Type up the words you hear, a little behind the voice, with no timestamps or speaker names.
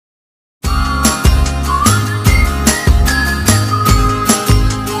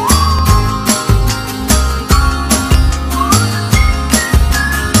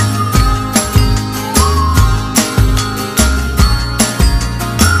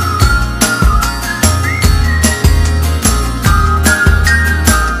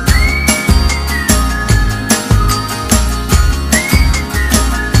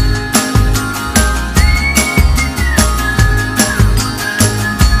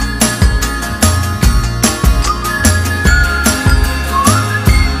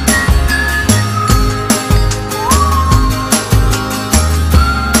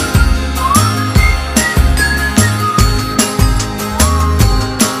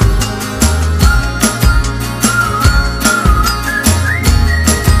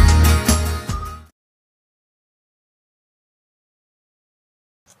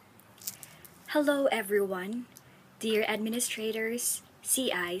Hello everyone, dear administrators,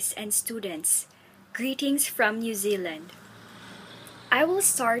 CIs, and students. Greetings from New Zealand. I will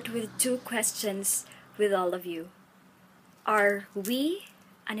start with two questions with all of you. Are we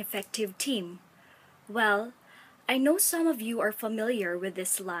an effective team? Well, I know some of you are familiar with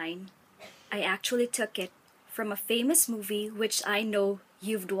this line. I actually took it from a famous movie which I know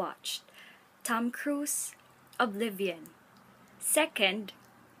you've watched, Tom Cruise, Oblivion. Second,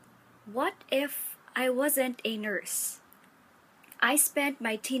 what if I wasn't a nurse? I spent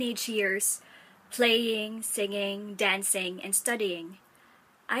my teenage years playing, singing, dancing, and studying.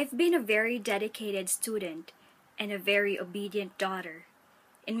 I've been a very dedicated student and a very obedient daughter.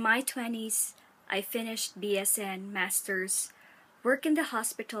 In my 20s, I finished BSN Masters, worked in the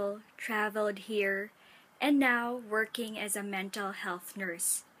hospital, traveled here, and now working as a mental health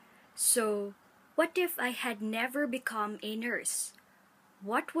nurse. So, what if I had never become a nurse?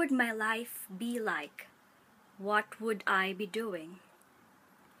 What would my life be like? What would I be doing?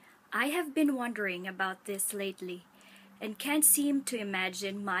 I have been wondering about this lately and can't seem to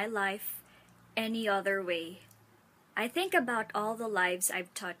imagine my life any other way. I think about all the lives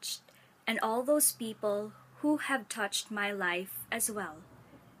I've touched and all those people who have touched my life as well,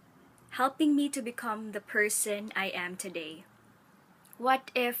 helping me to become the person I am today.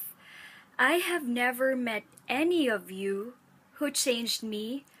 What if I have never met any of you who changed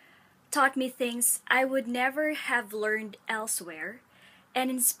me, taught me things I would never have learned elsewhere,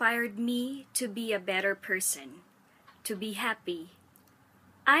 and inspired me to be a better person, to be happy?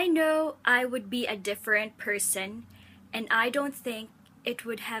 I know I would be a different person, and I don't think it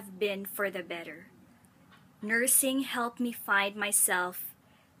would have been for the better. Nursing helped me find myself,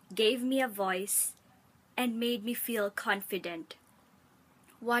 gave me a voice, and made me feel confident.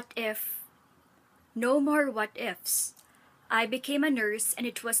 What if? No more what ifs. I became a nurse and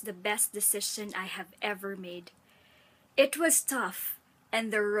it was the best decision I have ever made. It was tough,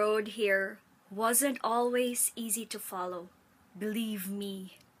 and the road here wasn't always easy to follow. Believe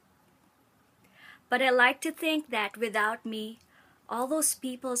me. But I like to think that without me, all those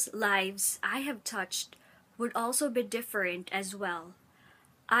people's lives I have touched would also be different as well.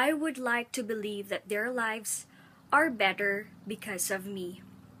 I would like to believe that their lives are better because of me.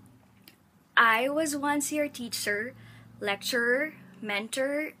 I was once your teacher, lecturer,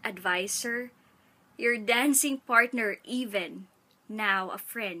 mentor, advisor, your dancing partner even, now a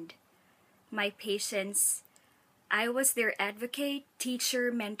friend. My patients, I was their advocate,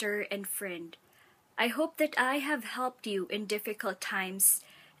 teacher, mentor, and friend. I hope that I have helped you in difficult times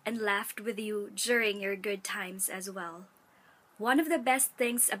and laughed with you during your good times as well. One of the best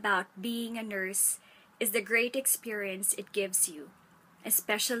things about being a nurse is the great experience it gives you,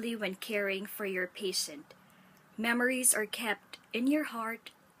 especially when caring for your patient. Memories are kept in your heart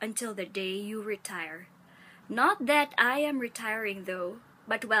until the day you retire. Not that I am retiring though,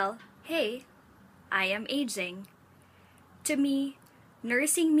 but well, hey, I am aging. To me,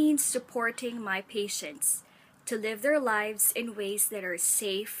 nursing means supporting my patients to live their lives in ways that are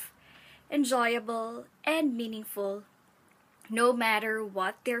safe, enjoyable, and meaningful, no matter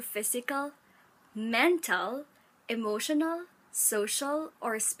what their physical, mental, emotional, social,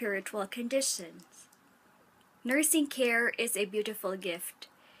 or spiritual conditions. Nursing care is a beautiful gift.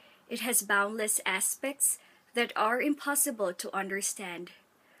 It has boundless aspects that are impossible to understand.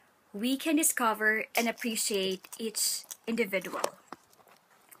 We can discover and appreciate each individual.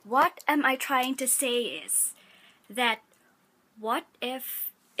 What am I trying to say is that what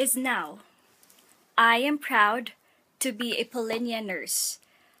if is now. I am proud to be a Polinia nurse.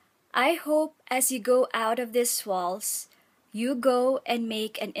 I hope as you go out of these walls, you go and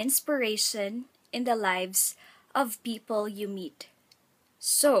make an inspiration in the lives of people you meet.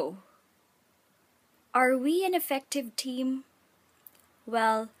 So, are we an effective team?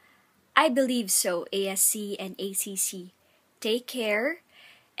 Well, I believe so, ASC and ACC. Take care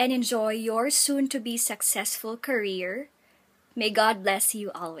and enjoy your soon to be successful career. May God bless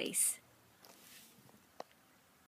you always.